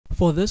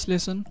For this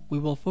lesson, we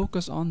will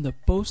focus on the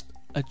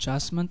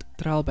post-adjustment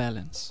trial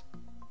balance.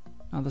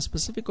 Now the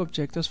specific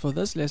objectives for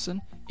this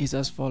lesson is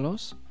as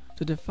follows: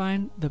 to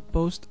define the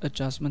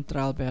post-adjustment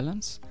trial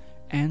balance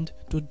and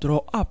to draw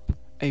up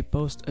a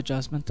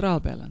post-adjustment trial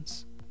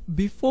balance.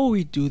 Before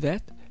we do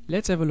that,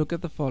 let's have a look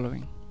at the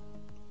following.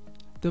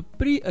 The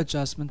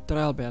pre-adjustment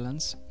trial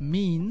balance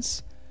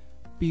means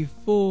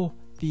before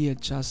the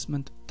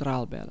adjustment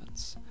trial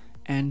balance,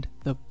 and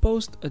the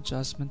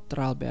post-adjustment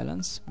trial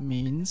balance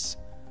means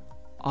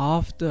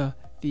after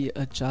the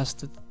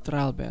adjusted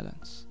trial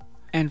balance.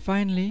 And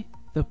finally,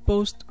 the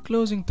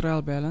post-closing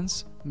trial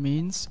balance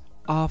means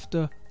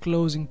after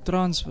closing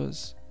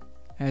transfers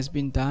has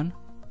been done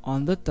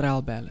on the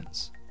trial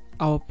balance.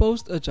 Our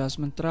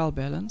post-adjustment trial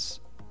balance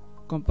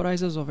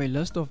comprises of a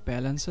list of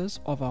balances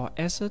of our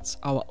assets,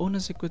 our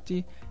owner's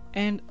equity,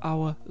 and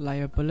our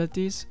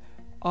liabilities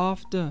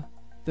after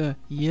the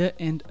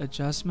year-end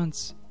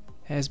adjustments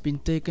has been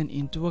taken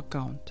into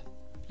account.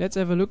 Let's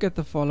have a look at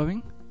the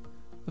following.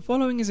 The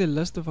following is a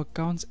list of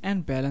accounts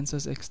and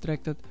balances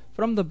extracted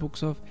from the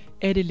books of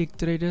Adelaide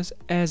traders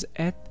as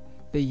at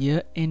the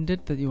year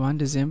ended 31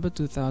 December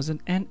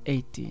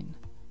 2018.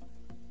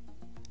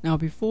 Now,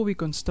 before we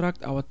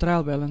construct our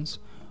trial balance,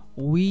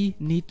 we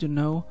need to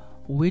know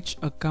which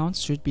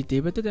accounts should be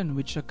debited and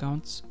which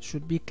accounts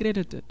should be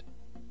credited.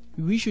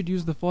 We should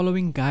use the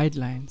following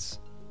guidelines.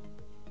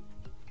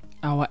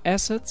 Our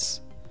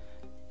assets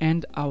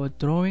and our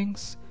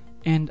drawings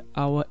and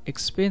our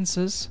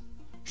expenses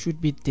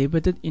should be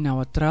debited in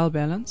our trial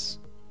balance,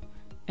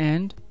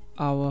 and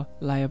our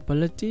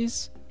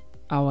liabilities,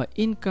 our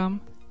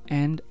income,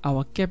 and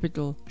our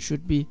capital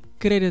should be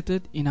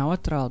credited in our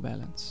trial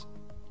balance.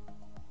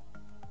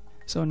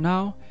 So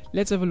now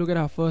let's have a look at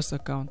our first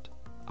account.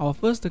 Our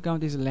first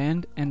account is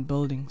land and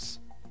buildings.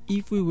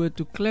 If we were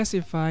to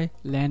classify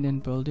land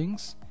and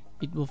buildings,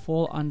 it will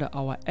fall under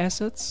our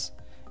assets,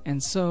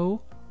 and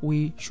so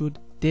we should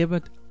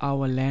debit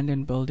our land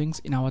and buildings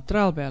in our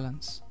trial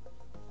balance.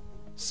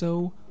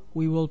 So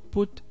we will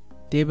put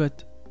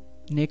debit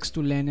next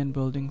to land and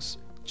buildings,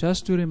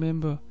 just to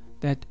remember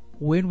that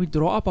when we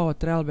draw up our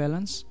trial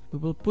balance, we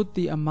will put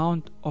the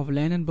amount of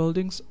land and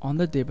buildings on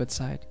the debit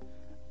side.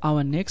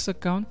 Our next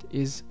account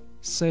is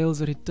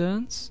sales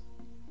returns.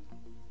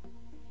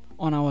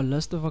 On our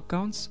list of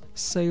accounts,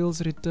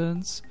 sales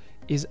returns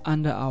is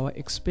under our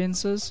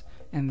expenses,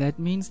 and that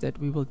means that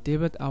we will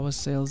debit our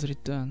sales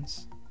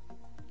returns.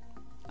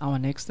 Our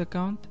next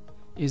account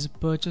is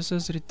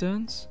purchases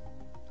returns.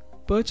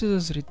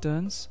 Purchases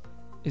returns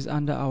is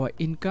under our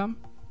income,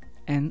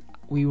 and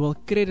we will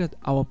credit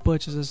our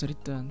purchases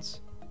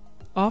returns.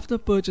 After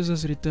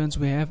purchases returns,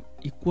 we have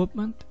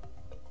equipment.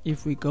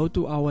 If we go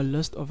to our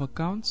list of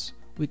accounts,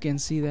 we can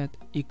see that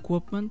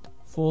equipment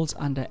falls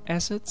under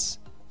assets,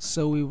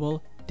 so we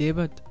will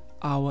debit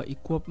our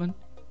equipment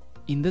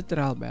in the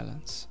trial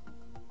balance.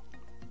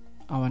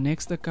 Our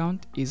next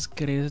account is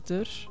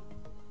creditors.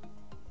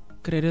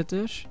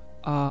 Creditors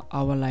are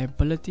our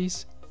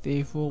liabilities,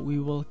 therefore we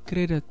will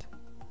credit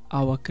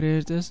our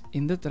creditors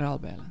in the trial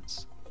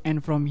balance.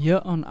 And from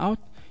here on out,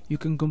 you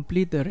can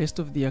complete the rest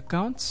of the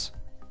accounts.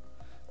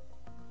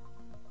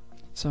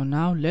 So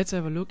now let's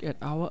have a look at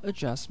our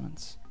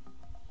adjustments.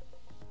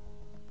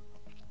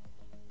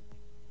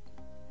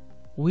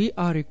 We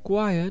are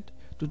required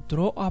to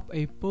draw up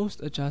a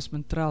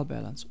post-adjustment trial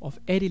balance of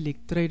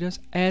Adelaide traders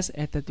as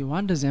at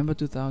 31 December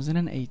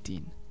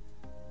 2018.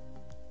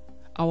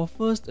 Our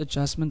first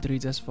adjustment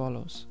reads as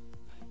follows.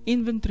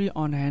 Inventory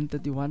on hand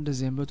 31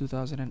 December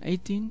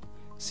 2018,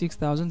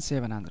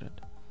 6,700.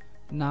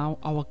 Now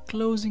our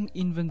closing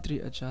inventory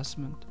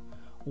adjustment,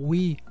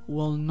 we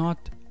will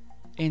not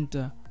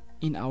enter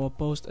in our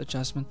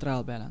post-adjustment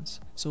trial balance,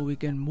 so we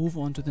can move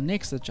on to the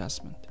next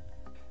adjustment.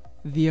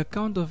 The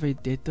account of a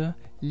debtor,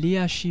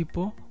 Leah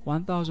Shipo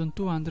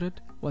 1,200,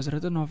 was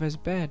written off as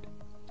bad.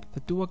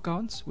 The two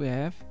accounts we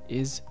have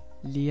is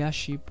Leah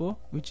Shipo,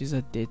 which is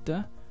a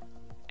debtor,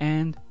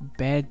 and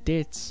bad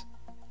debts.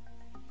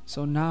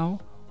 So now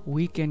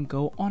we can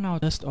go on our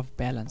list of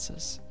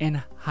balances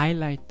and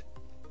highlight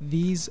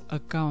these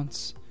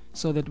accounts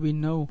so that we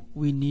know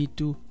we need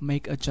to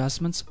make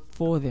adjustments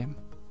for them.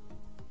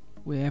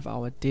 We have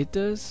our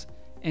debtors,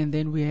 and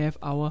then we have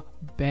our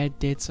bad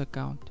debts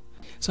account.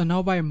 So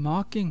now by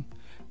marking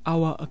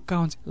our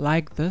accounts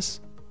like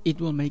this,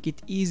 it will make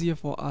it easier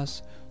for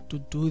us to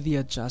do the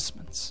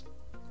adjustments.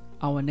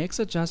 Our next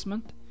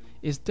adjustment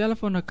is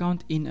telephone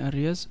account in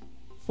arrears,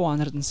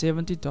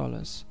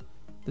 $470.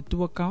 The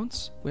two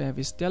accounts we have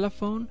is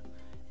telephone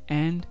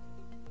and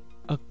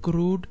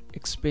accrued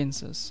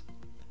expenses,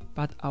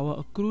 but our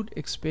accrued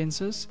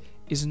expenses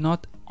is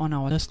not on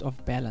our list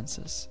of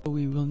balances, so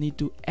we will need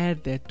to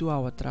add that to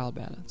our trial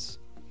balance.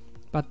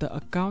 But the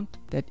account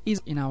that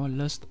is in our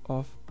list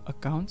of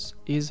accounts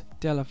is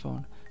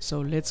telephone,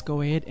 so let's go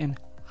ahead and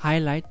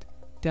highlight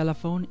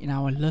telephone in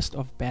our list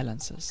of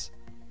balances.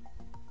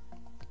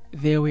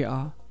 There we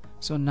are.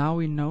 So now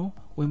we know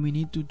when we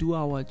need to do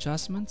our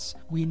adjustments,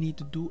 we need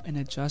to do an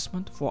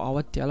adjustment for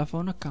our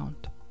telephone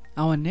account.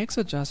 Our next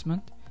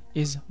adjustment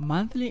is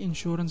monthly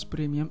insurance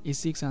premium is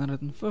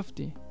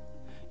 $650.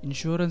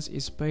 Insurance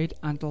is paid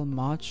until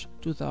March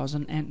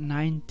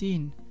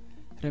 2019.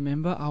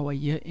 Remember, our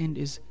year end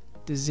is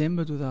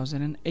December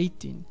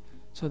 2018,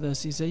 so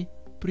this is a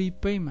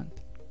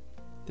prepayment.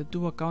 The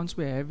two accounts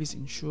we have is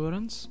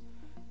insurance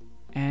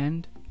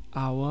and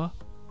our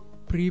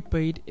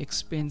prepaid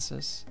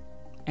expenses,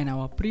 and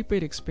our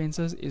prepaid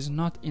expenses is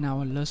not in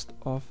our list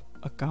of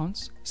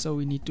accounts, so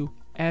we need to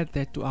add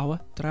that to our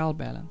trial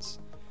balance.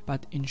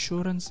 But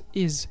insurance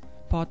is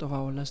part of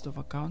our list of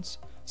accounts,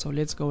 so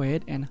let's go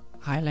ahead and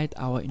highlight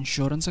our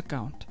insurance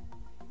account.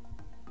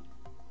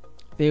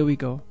 There we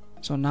go.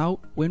 So now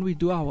when we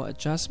do our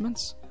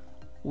adjustments,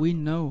 we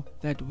know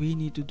that we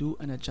need to do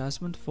an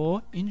adjustment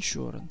for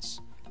insurance.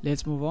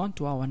 Let's move on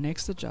to our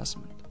next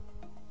adjustment.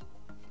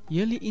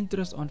 Yearly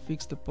interest on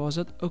fixed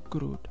deposit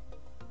accrued.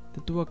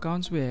 The two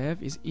accounts we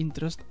have is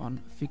interest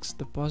on fixed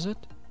deposit,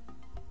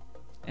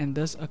 and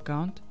this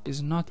account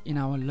is not in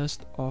our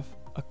list of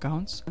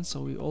accounts, and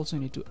so we also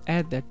need to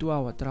add that to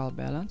our trial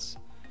balance.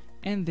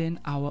 And then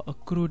our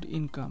accrued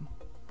income,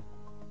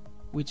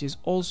 which is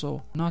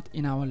also not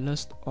in our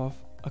list of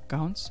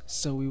accounts,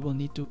 so we will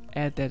need to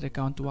add that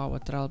account to our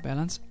trial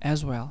balance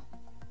as well.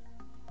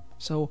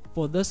 So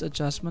for this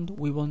adjustment,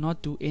 we will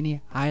not do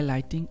any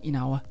highlighting in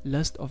our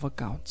list of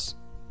accounts.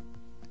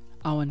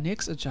 Our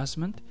next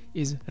adjustment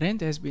is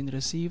rent has been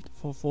received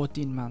for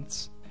 14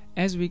 months.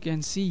 As we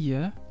can see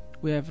here,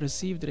 we have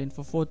received rent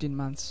for 14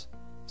 months.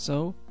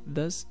 So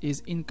this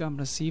is income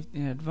received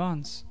in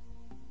advance.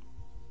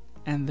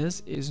 And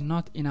this is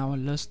not in our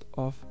list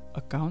of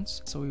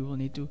accounts, so we will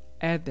need to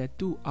add that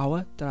to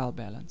our trial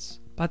balance.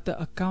 But the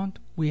account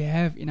we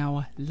have in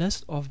our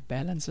list of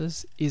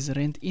balances is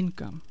rent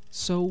income,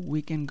 so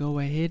we can go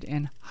ahead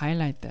and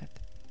highlight that.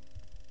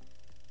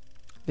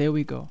 There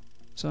we go.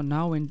 So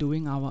now when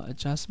doing our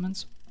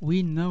adjustments,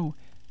 we know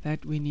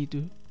that we need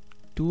to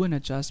do an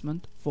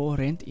adjustment for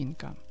rent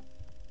income.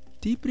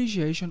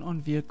 Depreciation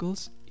on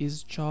vehicles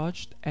is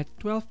charged at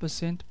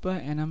 12% per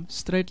annum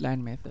straight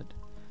line method.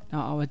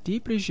 Now our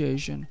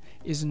depreciation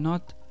is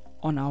not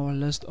on our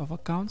list of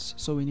accounts,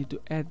 so we need to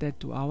add that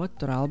to our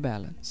trial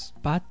balance.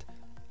 But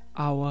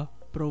our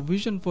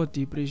provision for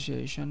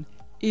depreciation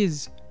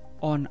is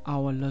on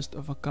our list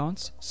of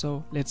accounts,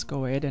 so let's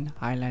go ahead and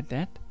highlight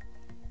that.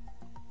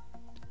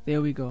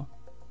 There we go.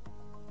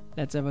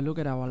 Let's have a look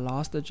at our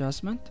last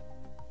adjustment.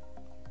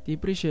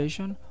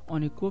 Depreciation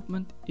on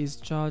equipment is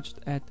charged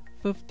at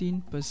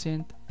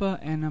 15% per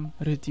annum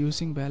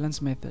reducing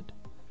balance method.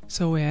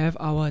 So we have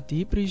our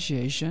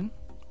depreciation,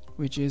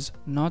 which is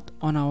not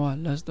on our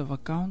list of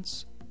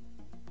accounts,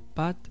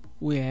 but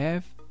we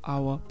have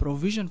our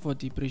provision for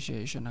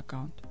depreciation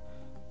account,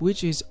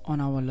 which is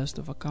on our list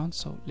of accounts.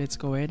 So let's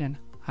go ahead and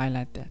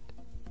highlight that.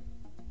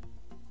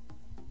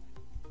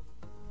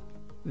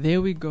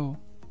 There we go.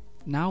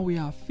 Now we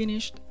are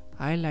finished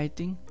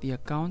highlighting the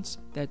accounts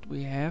that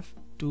we have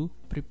to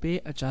prepare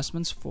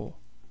adjustments for.